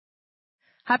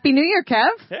Happy New Year, Kev.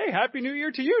 Hey, Happy New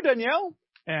Year to you, Danielle.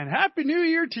 And Happy New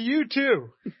Year to you, too.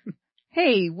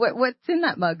 Hey, what's in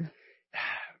that mug?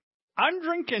 I'm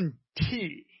drinking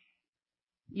tea.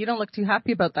 You don't look too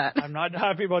happy about that. I'm not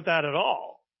happy about that at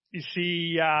all. You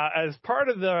see, as part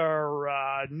of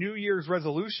the New Year's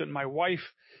resolution, my wife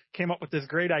came up with this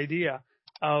great idea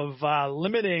of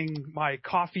limiting my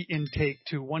coffee intake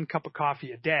to 1 cup of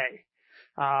coffee a day.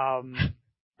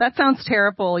 That sounds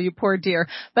terrible, you poor dear.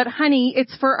 But honey,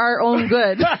 it's for our own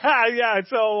good. Yeah,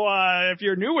 so if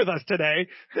you're new with us today,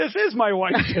 this is my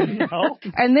wife, Danielle.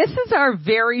 And this is our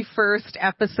very first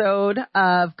episode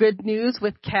of Good News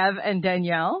with Kev and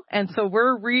Danielle. And so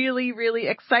we're really, really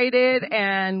excited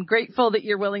and grateful that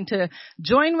you're willing to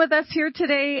join with us here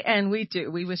today. And we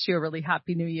do. We wish you a really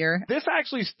happy New Year. This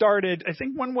actually started, I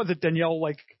think, when was it, Danielle?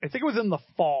 I think it was in the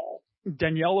fall.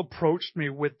 Danielle approached me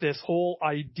with this whole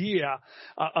idea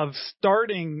of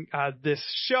starting this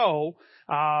show.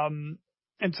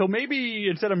 And so maybe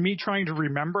instead of me trying to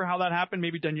remember how that happened,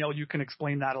 maybe Danielle, you can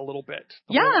explain that a little bit.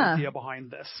 The whole idea behind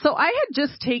this. So I had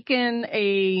just taken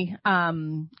a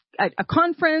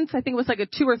conference. I think it was like a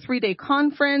 2 or 3 day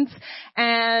conference.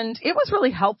 And it was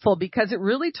really helpful because it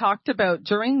really talked about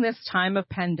during this time of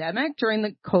pandemic, during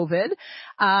the COVID,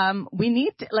 we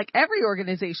need to, like every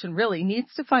organization really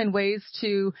needs to find ways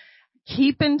to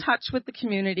keep in touch with the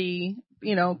community,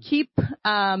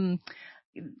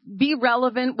 be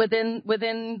relevant within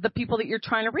the people that you're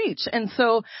trying to reach. And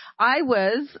so I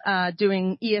was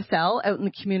doing ESL out in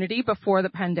the community before the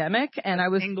pandemic, and I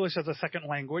was English as a second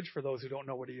language for those who don't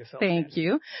know what ESL is. Thank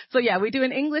you. So yeah, we do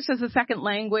an English as a second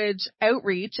language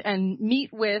outreach and meet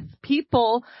with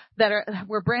people that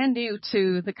were brand new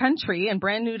to the country and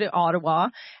brand new to Ottawa.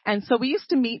 And so we used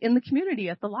to meet in the community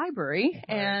at the library.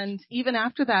 Right. And even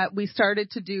after that, we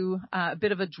started to do a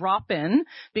bit of a drop-in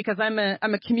because I'm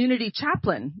a community chaplain.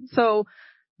 So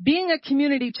being a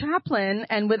community chaplain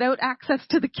and without access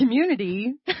to the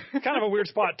community. Kind of a weird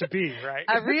spot to be, right?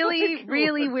 A really,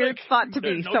 really weird spot to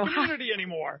be. There's no community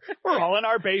anymore. We're all in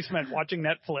our basement watching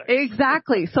Netflix.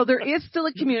 Exactly. So there is still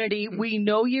a community. We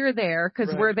know you're there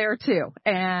because we're there too.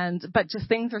 But just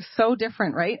things are so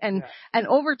different, right? And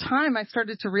over time I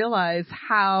started to realize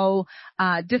how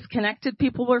disconnected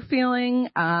people were feeling,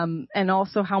 and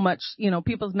also how much,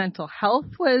 people's mental health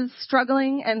was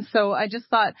struggling. And so I just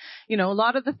thought, a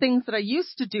lot of the things that I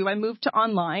used to do, I moved to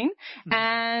online. Mm-hmm.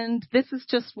 And this is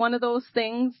just one of those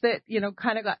things that,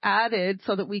 kind of got added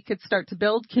so that we could start to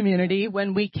build community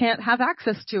when we can't have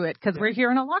access to it because we're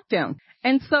here in a lockdown.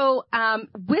 And so,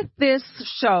 with this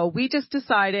show, we just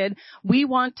decided we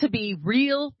want to be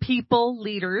real people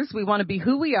leaders. We want to be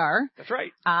who we are. That's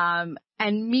right.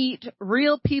 And meet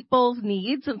real people's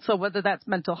needs. And so whether that's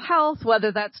mental health,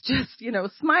 whether that's just,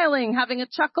 smiling, having a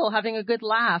chuckle, having a good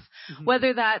laugh, mm-hmm.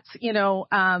 whether that's,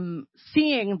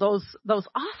 seeing those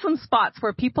awesome spots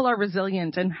where people are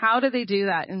resilient and how do they do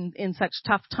that in such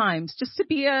tough times, just to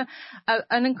be an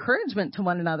encouragement to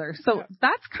one another. So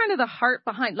that's kind of the heart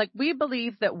behind, we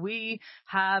believe that we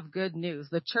have good news.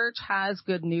 The church has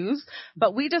good news,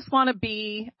 but we just want to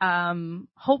be,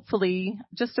 hopefully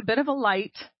just a bit of a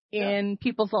light in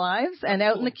people's lives and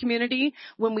out in the community.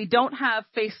 When we don't have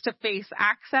face-to-face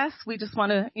access, we just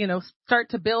want to,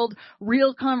 start to build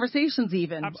real conversations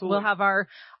even. Absolutely. We'll have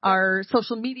our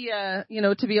social media,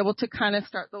 to be able to kind of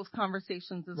start those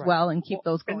conversations as well and keep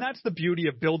those going. And that's the beauty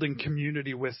of building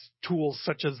community with tools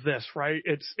such as this, right?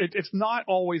 It's not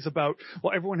always about,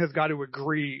 everyone has got to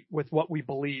agree with what we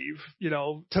believe,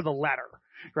 to the letter.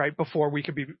 Right, before we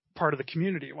could be part of the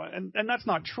community. And that's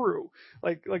not true.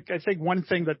 I think one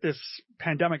thing that this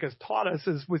pandemic has taught us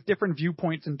is with different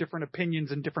viewpoints and different opinions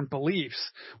and different beliefs,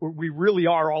 we really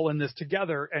are all in this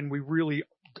together, and we really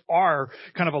are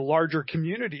kind of a larger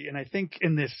community. And I think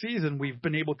in this season, we've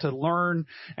been able to learn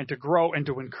and to grow and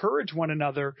to encourage one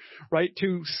another, right,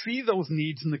 to see those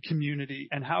needs in the community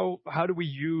and how do we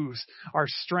use our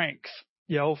strength,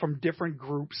 from different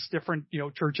groups, different,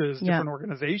 churches, different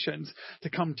organizations to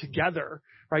come together,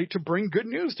 right, to bring good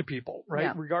news to people,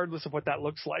 right, regardless of what that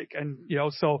looks like. And,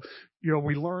 so,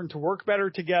 we learn to work better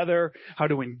together, how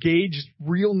to engage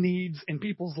real needs in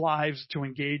people's lives, to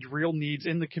engage real needs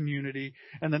in the community,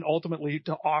 and then ultimately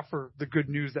to offer the good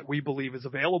news that we believe is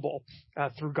available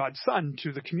through God's Son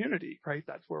to the community, right?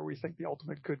 That's where we think the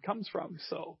ultimate good comes from.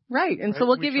 So right, and so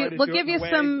we'll give you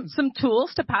some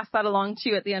tools to pass that along to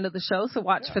you at the end of the show. So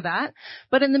watch for that.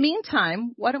 But in the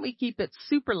meantime, why don't we keep it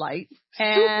super light?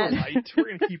 We're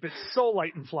going to keep it so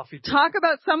light and fluffy. Talk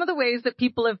about some of the ways that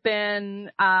people have been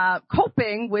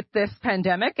coping with this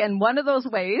pandemic, and one of those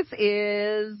ways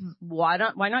is why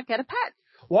not get a pet?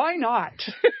 Why not?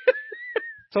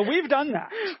 So we've done that.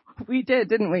 We did,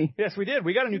 didn't we? Yes, we did.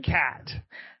 We got a new cat.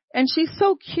 And she's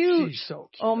so cute. She's so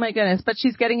cute. Oh my goodness. But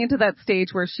she's getting into that stage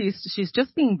where she's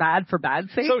just being bad for bad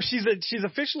sake. So she's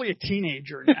officially a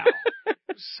teenager now.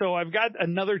 So I've got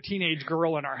another teenage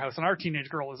girl in our house, and our teenage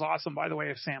girl is awesome, by the way,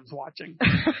 if Sam's watching.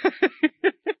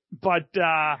 But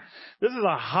this is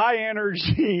a high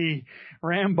energy,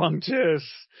 rambunctious.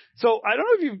 So I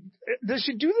don't know if does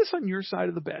she do this on your side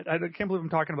of the bed? I can't believe I'm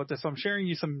talking about this. So I'm sharing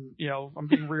you some, I'm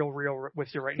being real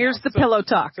with you right now. Here's the pillow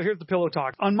talk. So here's the pillow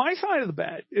talk. On my side of the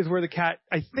bed is where the cat,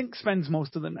 I think, spends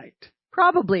most of the night.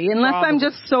 Probably, unless I'm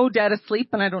just so dead asleep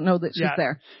and I don't know that she's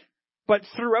there. But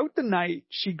throughout the night,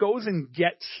 she goes and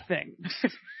gets things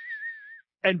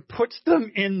and puts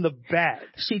them in the bed.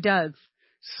 She does.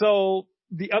 So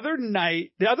the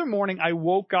other morning, I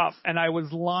woke up and I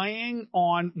was lying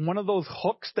on one of those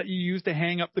hooks that you use to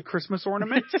hang up the Christmas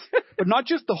ornaments, but not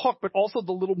just the hook, but also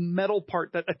the little metal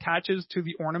part that attaches to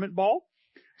the ornament ball.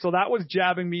 So that was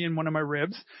jabbing me in one of my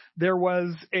ribs. There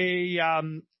was a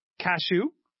cashew.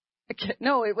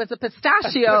 No, it was a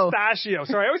pistachio. Pistachio.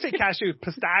 Sorry, I always say cashew.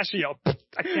 Pistachio.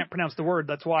 I can't pronounce the word.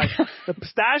 That's why. The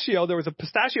pistachio, there was a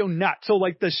pistachio nut. So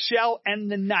like the shell and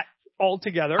the nut all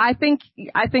together. I think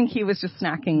he was just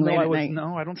snacking late at night.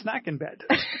 No, I don't snack in bed.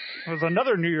 It was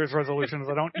another New Year's resolution is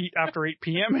I don't eat after 8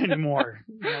 p.m. anymore.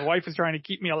 My wife is trying to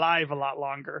keep me alive a lot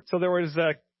longer. So there was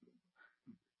a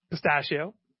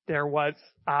pistachio. There was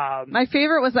my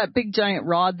favorite was that big giant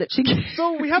rod that she gave.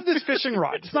 So we have this fishing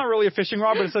rod. It's not really a fishing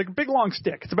rod, but it's like a big long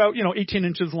stick. It's about 18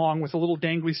 inches long with a little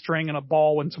dangly string and a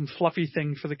ball and some fluffy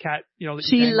things for the cat. That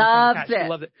she loved it. She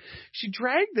loved it. She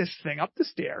dragged this thing up the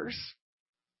stairs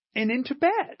and into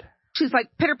bed. She's like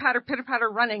pitter patter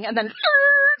running, and then.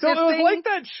 So it was like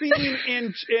that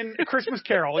scene in A Christmas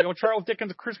Carol, Charles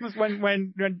Dickens' Christmas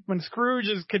when Scrooge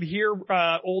could hear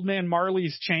old man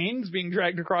Marley's chains being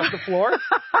dragged across the floor.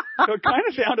 So it kind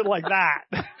of sounded like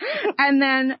that. And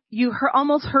then you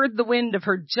almost heard the wind of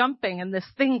her jumping and this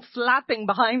thing flapping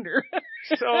behind her.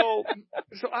 So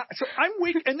I'm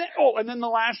weak, and then the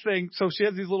last thing. So she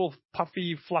has these little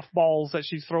puffy fluff balls that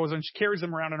she throws and she carries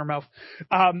them around in her mouth.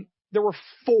 There were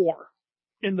 4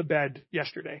 in the bed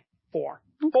yesterday. 4.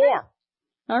 Okay. 4.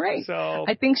 All right. So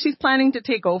I think she's planning to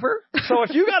take over. So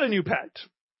if you got a new pet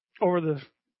over the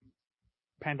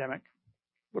pandemic,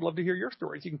 would love to hear your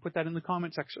stories. You can put that in the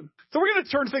comment section. So we're going to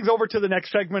turn things over to the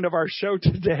next segment of our show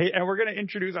today, and we're going to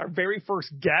introduce our very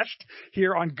first guest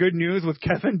here on Good News with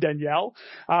Kev and Danielle.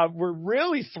 We're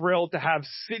really thrilled to have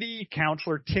City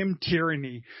Councillor Tim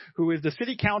Tierney, who is the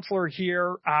City Councillor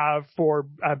here for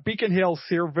Beacon Hill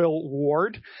Searville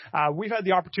Ward. We've had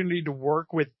the opportunity to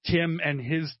work with Tim and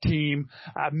his team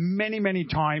many, many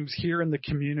times here in the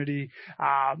community.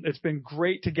 It's been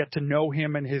great to get to know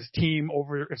him and his team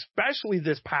over, especially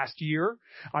this past year,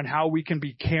 on how we can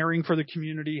be caring for the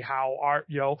community, how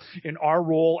in our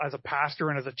role as a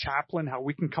pastor and as a chaplain, how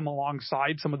we can come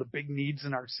alongside some of the big needs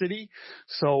in our city.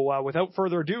 So without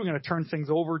further ado, I'm going to turn things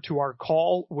over to our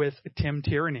call with Tim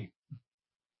Tierney.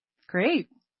 Great.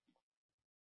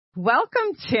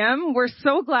 Welcome, Tim. We're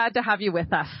so glad to have you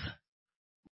with us.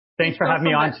 Thanks for having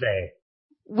me on today.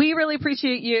 We really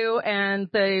appreciate you and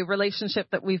the relationship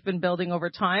that we've been building over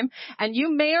time. And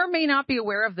you may or may not be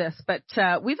aware of this, but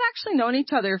we've actually known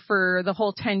each other for the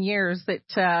whole 10 years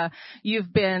that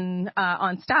you've been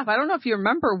on staff. I don't know if you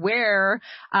remember where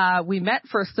we met,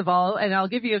 first of all, and I'll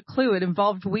give you a clue. It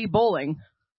involved Wii Bowling.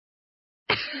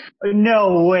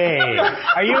 No way.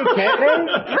 Are you kidding?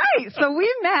 Right. So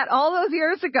we met all those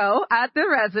years ago at the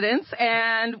residence,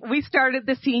 and we started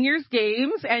the seniors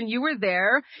games, and you were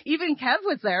there. Even Kev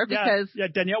was there because... Yeah,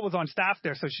 Danielle was on staff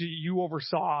there, so you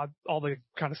oversaw all the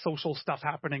kind of social stuff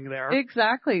happening there.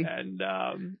 Exactly. And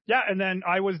and then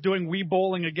I was doing Wii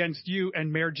Bowling against you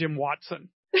and Mayor Jim Watson.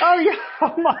 Oh, yeah.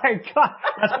 Oh, my God.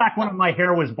 That's back when my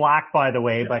hair was black, by the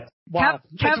way, but... Wow.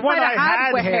 Kev might have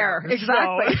had hair.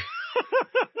 Exactly. So.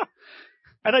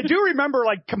 And I do remember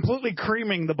completely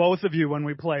creaming the both of you when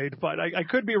we played, but I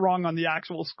could be wrong on the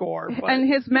actual score. But. And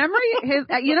his memory,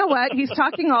 you know what? He's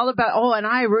talking all about, and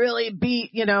I really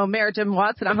beat, Mayor Jim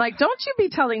Watson. I'm like, don't you be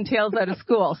telling tales out of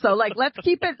school. So let's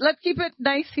keep it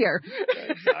nice here.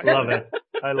 Exactly. Love it.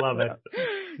 I love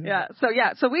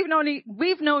it. So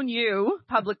we've known you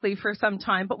publicly for some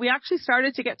time, but we actually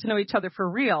started to get to know each other for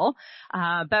real,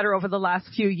 better over the last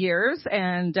few years.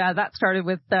 And, that started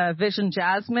with, Vision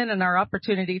Jasmine and our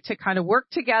opportunity to kind of work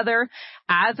together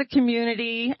as a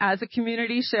community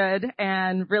should,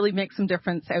 and really make some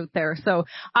difference out there. So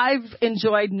I've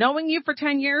enjoyed knowing you for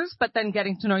 10 years, but then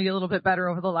getting to know you a little bit better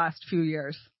over the last few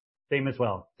years. Same as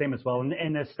well.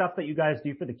 And the stuff that you guys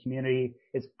do for the community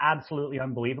is absolutely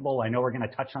unbelievable. I know we're going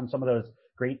to touch on some of those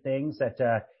great things that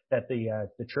that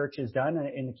the church has done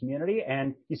in the community.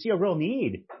 And you see a real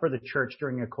need for the church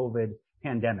during a COVID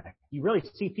pandemic. You really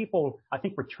see people, I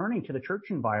think, returning to the church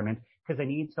environment because they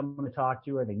need someone to talk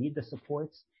to or they need the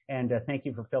supports. And thank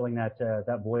you for filling that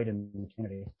void in the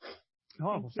community.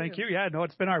 Oh, thank you. Yeah, no,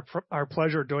 it's been our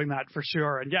pleasure doing that for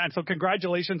sure. And yeah, and so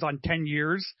congratulations on 10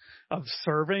 years of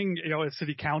serving, as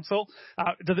city council.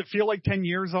 Does it feel like 10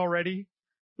 years already?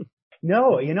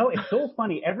 No, it's so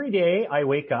funny. Every day I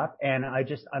wake up and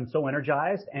I'm so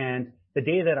energized. And the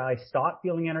day that I stop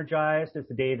feeling energized is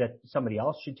the day that somebody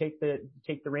else should take the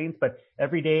reins. But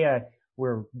every day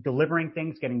we're delivering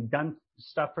things, getting done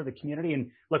stuff for the community.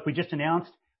 And look, we just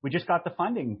got the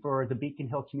funding for the Beacon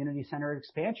Hill Community Center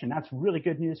expansion. That's really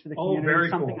good news for the community. Very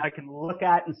Something cool. I can look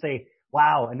at and say,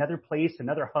 wow, another place,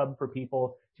 another hub for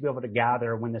people to be able to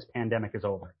gather when this pandemic is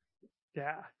over.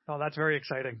 Yeah. Oh, that's very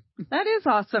exciting. That is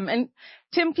awesome. And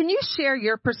Tim, can you share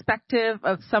your perspective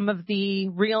of some of the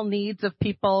real needs of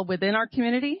people within our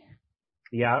community?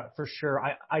 Yeah, for sure.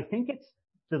 I think it's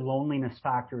the loneliness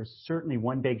factor is certainly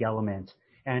one big element.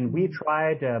 And we've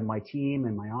tried, my team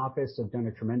and my office have done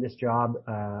a tremendous job.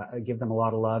 I give them a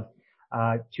lot of love,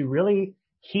 to really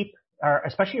keep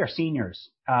especially our seniors,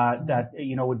 that,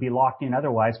 would be locked in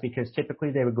otherwise, because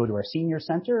typically they would go to our senior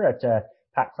center at,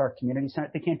 Pat Clark Community Center.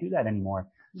 They can't do that anymore.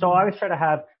 So I always try to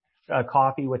have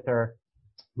coffee with our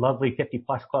lovely 50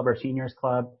 plus club, our seniors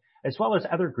club, as well as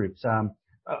other groups.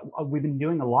 We've been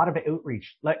doing a lot of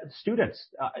outreach. Like students,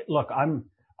 look,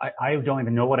 I don't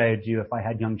even know what I'd do if I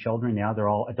had young children now. They're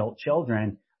all adult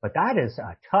children, but that is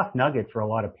a tough nugget for a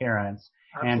lot of parents.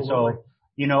 Absolutely. And so,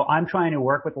 I'm trying to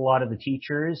work with a lot of the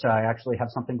teachers. I actually have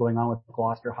something going on with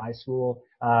Gloucester High School,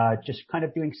 just kind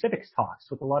of doing civics talks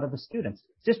with a lot of the students,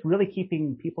 just really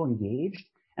keeping people engaged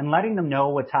and letting them know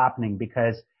what's happening,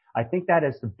 because I think that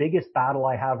is the biggest battle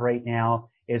I have right now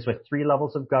is with 3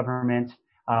 levels of government.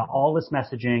 All this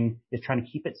messaging is trying to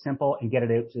keep it simple and get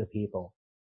it out to the people.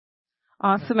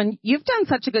 Awesome. And you've done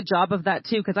such a good job of that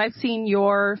too, because I've seen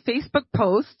your Facebook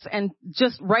posts and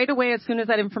just right away, as soon as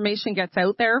that information gets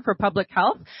out there for public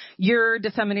health, you're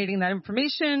disseminating that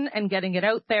information and getting it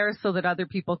out there so that other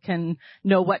people can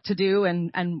know what to do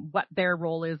and what their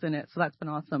role is in it. So that's been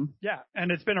awesome. Yeah.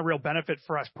 And it's been a real benefit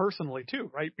for us personally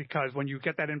too, right? Because when you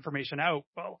get that information out,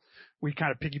 well, we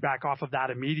kind of piggyback off of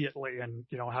that immediately. And,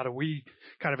 how do we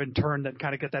kind of in turn then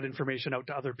kind of get that information out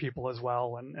to other people as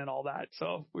well and all that.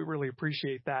 So we really appreciate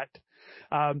that.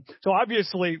 So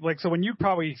obviously, so when you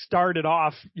probably started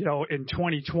off, in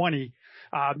 2020,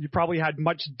 you probably had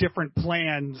much different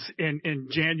plans in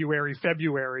January,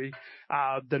 February,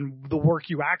 than the work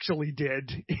you actually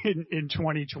did in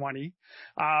 2020.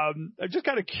 I'm just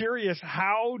kind of curious,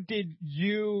 how did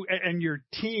you and your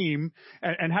team,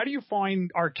 and how do you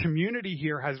find our community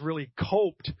here has really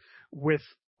coped with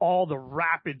all the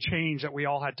rapid change that we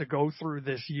all had to go through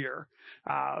this year?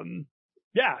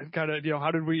 Yeah, kind of,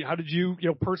 how did you,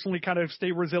 personally kind of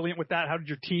stay resilient with that? How did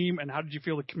your team and how did you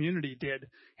feel the community did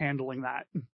handling that?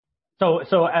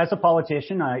 So as a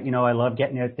politician, I love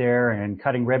getting out there and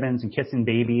cutting ribbons and kissing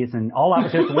babies, and all that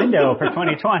was out the window for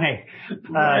 2020.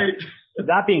 Right.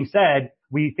 That being said,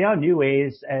 we found new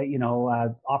ways,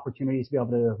 opportunities to be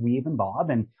able to weave and bob.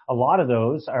 And a lot of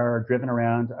those are driven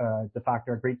around, the fact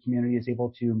that our great community is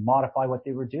able to modify what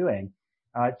they were doing.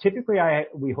 Typically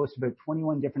we host about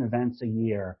 21 different events a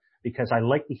year, because I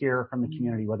like to hear from the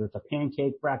community, whether it's a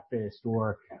pancake breakfast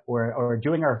or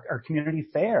doing our community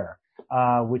fair,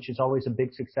 which is always a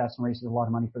big success and raises a lot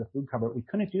of money for the food cupboard. We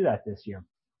couldn't do that this year,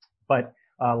 but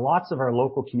lots of our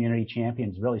local community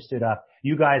champions really stood up.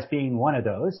 You guys being one of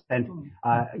those, and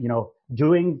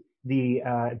doing the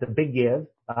big give.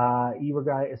 You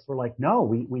guys were like, no,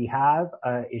 we have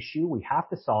an issue, we have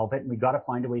to solve it, and we got to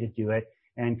find a way to do it.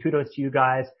 And kudos to you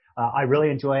guys. I really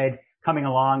enjoyed coming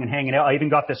along and hanging out. I even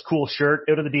got this cool shirt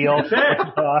out of the deal, which is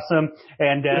awesome.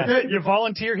 And you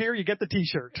volunteer here, you get the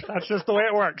T-shirt. That's just the way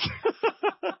it works.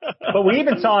 But we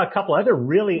even saw a couple other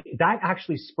that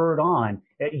actually spurred on.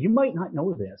 You might not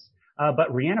know this, but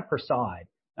Rihanna Prasad,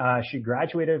 she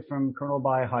graduated from Colonel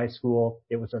By High School.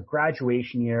 It was her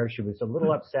graduation year. She was a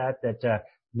little upset that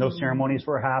no ceremonies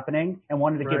were happening and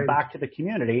wanted to give back to the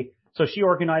community. So she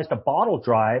organized a bottle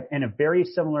drive in a very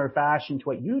similar fashion to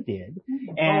what you did.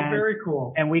 And, very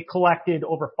cool. And we collected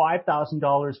over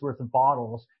 $5,000 worth of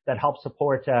bottles that helped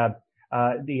support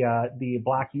the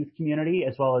Black youth community,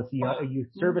 as well as the Youth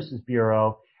Services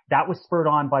Bureau. That was spurred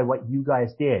on by what you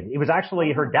guys did. It was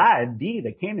actually her dad, Dee,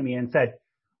 that came to me and said,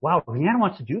 wow, Rihanna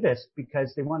wants to do this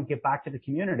because they want to give back to the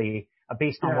community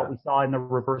based on what we saw in the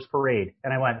reverse parade.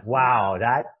 And I went, wow,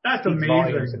 that's amazing.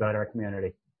 Volumes about our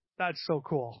community. That's so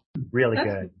cool. Really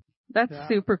good. That's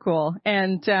super cool.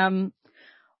 And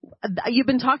you've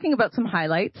been talking about some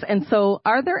highlights. And so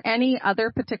are there any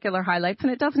other particular highlights?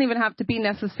 And it doesn't even have to be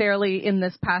necessarily in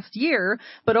this past year,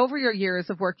 but over your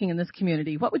years of working in this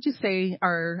community, what would you say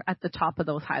are at the top of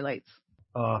those highlights?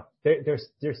 There's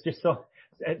just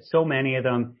so many of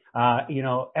them.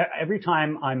 Every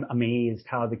time I'm amazed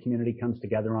how the community comes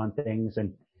together on things.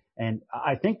 And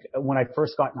I think when I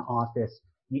first got into office,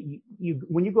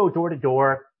 when you go door to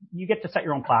door, you get to set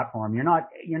your own platform. You're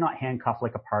not handcuffed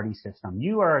like a party system.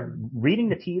 You are reading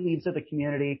the tea leaves of the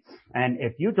community, and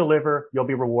if you deliver, you'll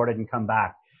be rewarded and come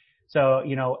back. So,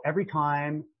 every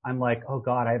time I'm like, oh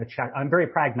God, I have a check. I'm very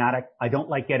pragmatic. I don't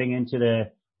like getting into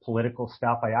the political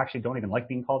stuff. I actually don't even like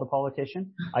being called a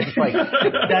politician. I just like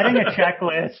setting a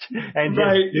checklist and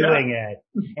just doing it.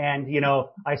 And,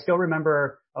 I still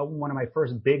remember one of my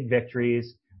first big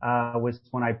victories was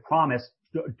when I promised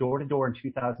door to door in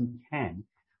 2010.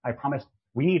 I promised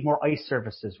we need more ice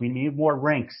services. We need more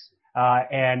rinks.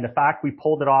 And the fact we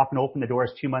pulled it off and opened the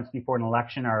doors 2 months before an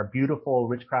election, our beautiful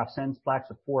Ridgecraft Cineplex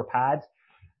with 4 pads,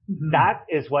 that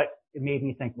is what it made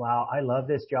me think, wow, I love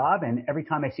this job. And every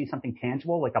time I see something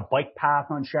tangible, like a bike path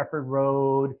on Shepherd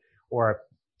Road or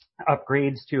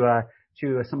upgrades to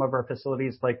some of our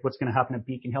facilities, like what's going to happen at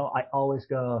Beacon Hill, I always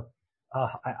go,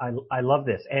 I love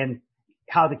this. And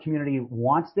how the community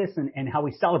wants this and how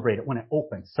we celebrate it when it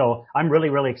opens. So I'm really,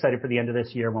 really excited for the end of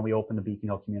this year when we open the Beacon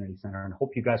Hill Community Center, and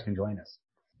hope you guys can join us.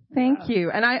 Thank you.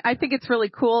 And I think it's really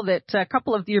cool that a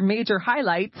couple of your major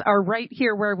highlights are right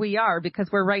here where we are, because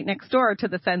we're right next door to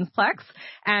the Cineplex.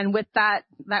 And with that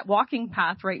walking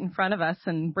path right in front of us,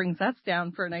 and brings us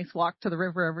down for a nice walk to the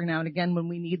river every now and again when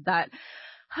we need that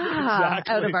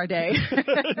out of our day.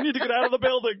 Need to get out of the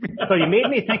building. So you made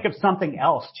me think of something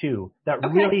else too that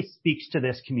really speaks to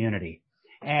this community.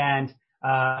 And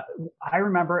I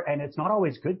remember, and it's not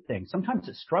always good things. Sometimes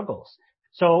it struggles.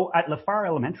 So at LaFar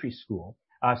Elementary School,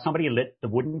 somebody lit the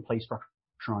wooden play structure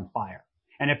on fire.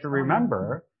 And if you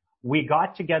remember, we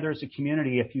got together as a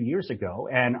community a few years ago,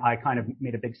 and I kind of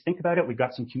made a big stink about it. We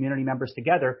got some community members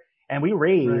together, and we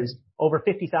raised over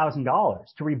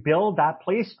 $50,000 to rebuild that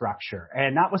play structure.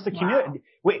 And that was the community.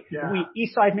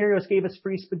 Eastside Marios gave us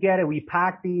free spaghetti. We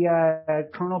packed the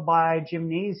Colonel By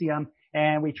gymnasium,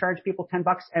 and we charged people $10,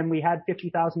 and we had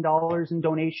 $50,000 in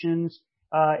donations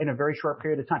in a very short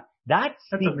period of time. That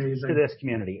speaks to this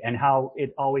community and how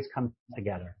it always comes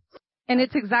together. And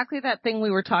it's exactly that thing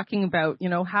we were talking about.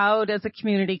 How does a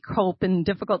community cope in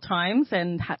difficult times,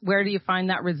 and where do you find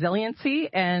that resiliency?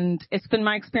 And it's been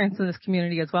my experience in this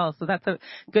community as well. So that's a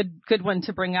good one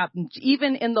to bring up.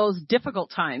 Even in those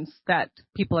difficult times, that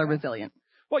people are resilient.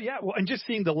 Well, and just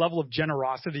seeing the level of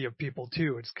generosity of people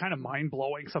too, it's kind of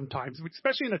mind-blowing sometimes,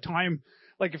 especially in a time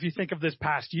like if you think of this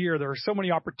past year, there are so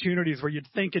many opportunities where you'd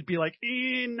think it'd be like,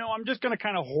 no, I'm just going to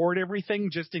kind of hoard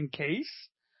everything just in case.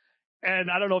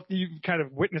 And I don't know if you kind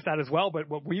of witnessed that as well, but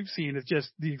what we've seen is just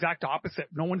the exact opposite.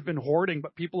 No one's been hoarding,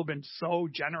 but people have been so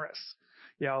generous.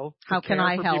 How can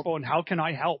I help? People, and how can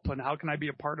I help? And how can I be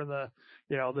a part of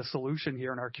the solution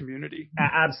here in our community?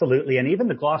 Absolutely. And even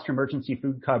the Gloucester Emergency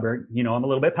Food Cupboard, I'm a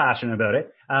little bit passionate about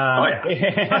it.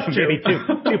 Maybe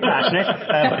too passionate.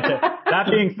 That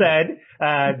being said,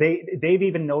 they've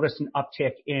even noticed an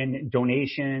uptick in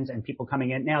donations and people coming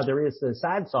in. Now, there is the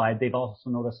sad side. They've also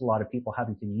noticed a lot of people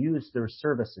having to use their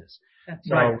services.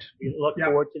 So we look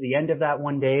forward to the end of that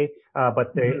one day.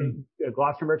 But the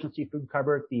Gloucester Emergency Food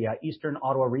Cupboard, the Eastern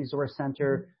Ottawa Resource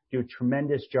Center do a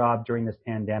tremendous job during this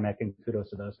pandemic, and kudos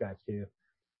to those guys too.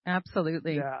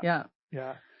 Absolutely. Yeah.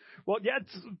 Well,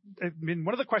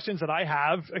 one of the questions that I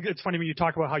have, it's funny when you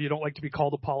talk about how you don't like to be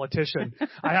called a politician.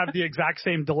 I have the exact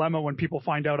same dilemma when people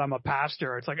find out I'm a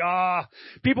pastor. It's like,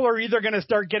 people are either going to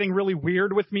start getting really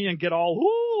weird with me and get all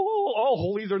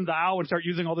holier than thou and start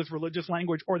using all this religious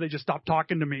language, or they just stop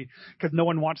talking to me because no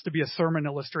one wants to be a sermon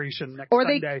illustration next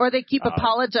Sunday. Or they keep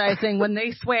apologizing when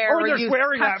they swear. Or they're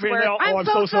swearing at me. I'm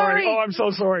so sorry. Oh, I'm so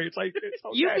sorry. It's like, it's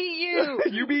okay. You be you.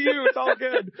 You be you. It's all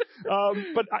good.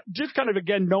 But just kind of,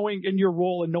 again, knowing in your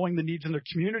role and knowing the needs in the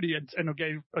community, and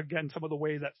again, some of the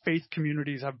ways that faith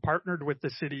communities have partnered with the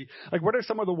city. Like, what are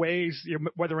some of the ways,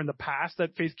 whether in the past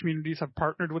that faith communities have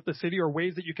partnered with the city, or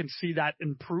ways that you can see that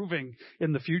improving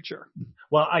in the future?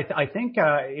 Well, I think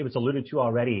it was alluded to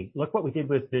already. Look what we did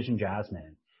with Vision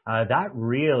Jasmine. That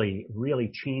really,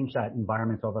 really changed that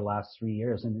environment over the last 3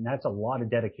 years. And that's a lot of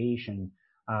dedication,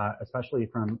 especially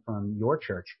from your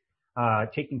church,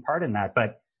 taking part in that.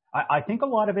 But I think a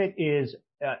lot of it is,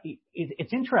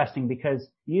 it's interesting because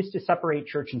you used to separate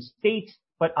church and state,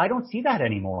 but I don't see that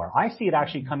anymore. I see it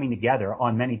actually coming together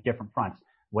on many different fronts,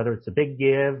 whether it's a big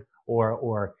give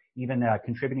or even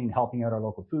contributing and helping out our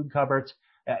local food cupboards.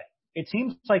 It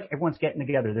seems like everyone's getting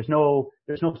together. There's no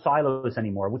silos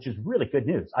anymore, which is really good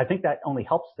news. I think that only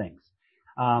helps things.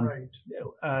 Right.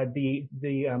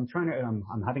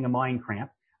 I'm having a mind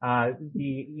cramp.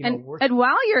 And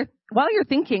while you're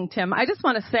thinking, Tim, I just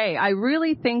want to say, I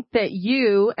really think that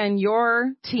you and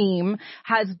your team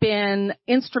has been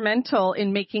instrumental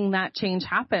in making that change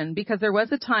happen, because there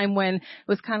was a time when it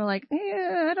was kind of like,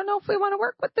 I don't know if we want to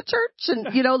work with the church. And,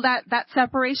 that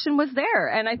separation was there.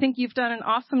 And I think you've done an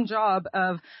awesome job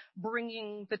of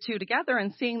bringing the two together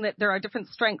and seeing that there are different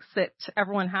strengths that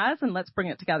everyone has, and let's bring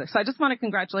it together. So I just want to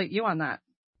congratulate you on that.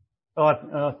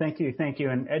 Oh, thank you.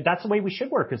 And that's the way we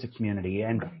should work as a community.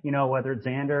 And, whether it's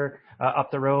Xander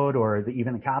up the road or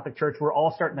even the Catholic Church, we're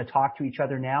all starting to talk to each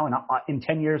other now. And in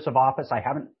 10 years of office, I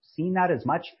haven't seen that as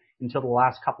much until the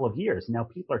last couple of years. Now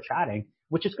people are chatting,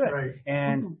 which is good. Right.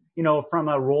 And, from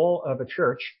a role of a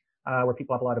church where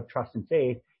people have a lot of trust and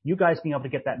faith, you guys being able to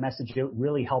get that message out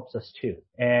really helps us too.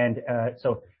 And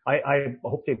so I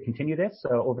hope to continue this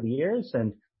over the years.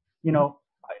 And,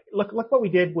 Look what we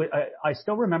did. I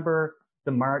still remember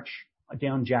the march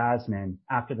down Jasmine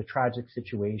after the tragic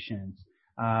situations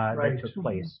that took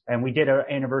place. And we did our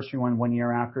anniversary one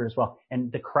year after as well.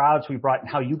 And the crowds we brought, and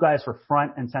how you guys were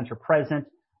front and center present,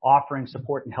 offering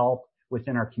support and help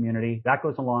within our community. That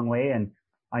goes a long way. And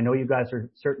I know you guys are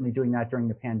certainly doing that during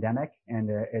the pandemic, and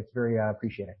it's very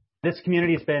appreciated. This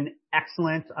community has been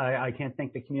excellent. I can't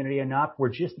thank the community enough. We're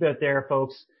just about there,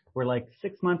 folks. We're like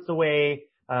 6 months away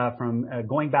from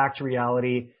going back to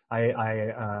reality.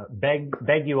 I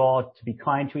beg you all to be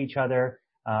kind to each other.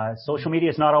 Social media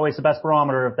is not always the best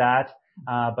barometer of that,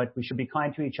 but we should be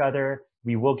kind to each other.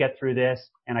 We will get through this,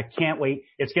 and I can't wait.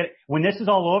 When this is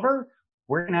all over,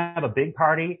 we're going to have a big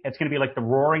party. It's going to be like the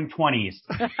Roaring 20s.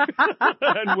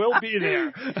 And we'll be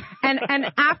there.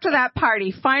 And after that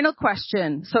party, final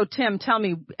question. So, Tim, tell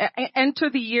me, enter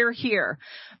the year here.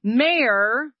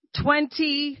 Mayor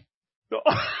 20...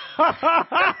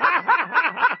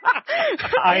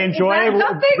 I enjoy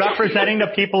representing the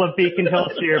people of Beacon Hill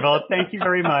Steerville. Thank you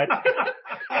very much.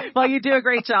 Well, you do a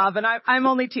great job, and I'm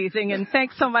only teasing. And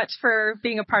thanks so much for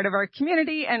being a part of our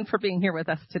community and for being here with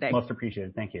us today. Most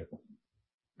appreciated. Thank you.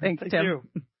 Thanks, Thank Tim. You.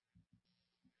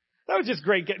 That was just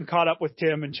great getting caught up with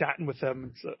Tim and chatting with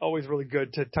him. It's always really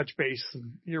good to touch base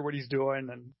and hear what he's doing.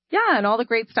 And all the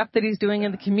great stuff that he's doing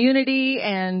in the community,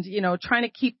 and, trying to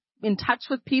keep in touch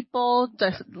with people,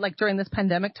 just like during this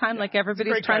pandemic time, like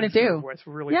everybody's trying to do.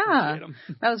 Really appreciate him.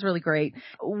 That was really great.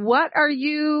 What are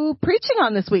you preaching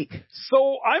on this week?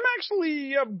 So I'm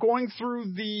actually going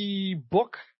through the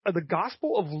book, the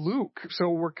Gospel of Luke. So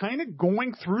we're kind of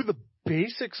going through the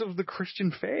basics of the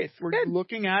Christian faith. We're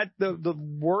looking at the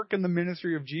work and the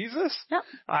ministry of Jesus. Yep.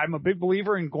 I'm a big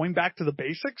believer in going back to the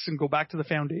basics and go back to the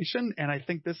foundation. And I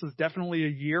think this is definitely a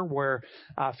year where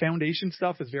foundation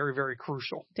stuff is very, very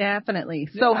crucial. Definitely.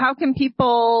 So how can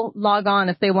people log on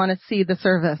if they want to see the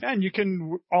service? And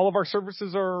all of our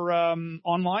services are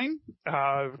online,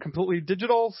 completely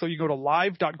digital. So you go to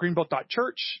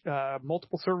live.greenbelt.church,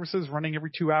 multiple services running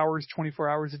every 2 hours, 24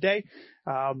 hours a day.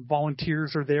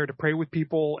 Volunteers are there to pray with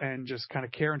people and just kind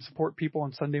of care and support people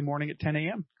on Sunday morning at 10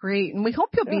 a.m. Great. And we hope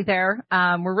you'll be there.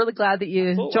 We're really glad that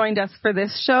you joined us for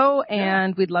this show,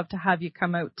 and we'd love to have you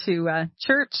come out to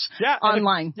church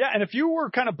online. And if you were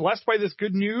kind of blessed by this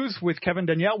good news with Kevin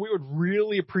Danielle, we would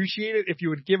really appreciate it if you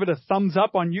would give it a thumbs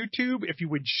up on YouTube, if you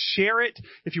would share it,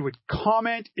 if you would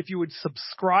comment, if you would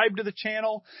subscribe to the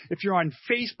channel. If you're on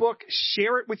Facebook,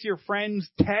 share it with your friends,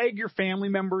 tag your family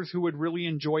members who would really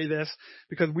enjoy this,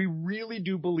 because we really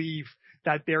do believe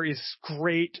that there is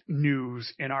great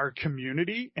news in our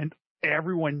community and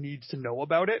everyone needs to know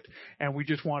about it. And we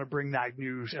just want to bring that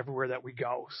news everywhere that we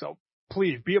go. So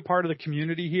please be a part of the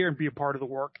community here and be a part of the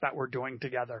work that we're doing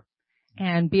together.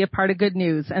 And be a part of good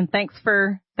news. And thanks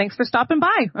for stopping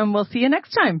by, and we'll see you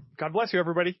next time. God bless you,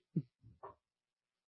 everybody.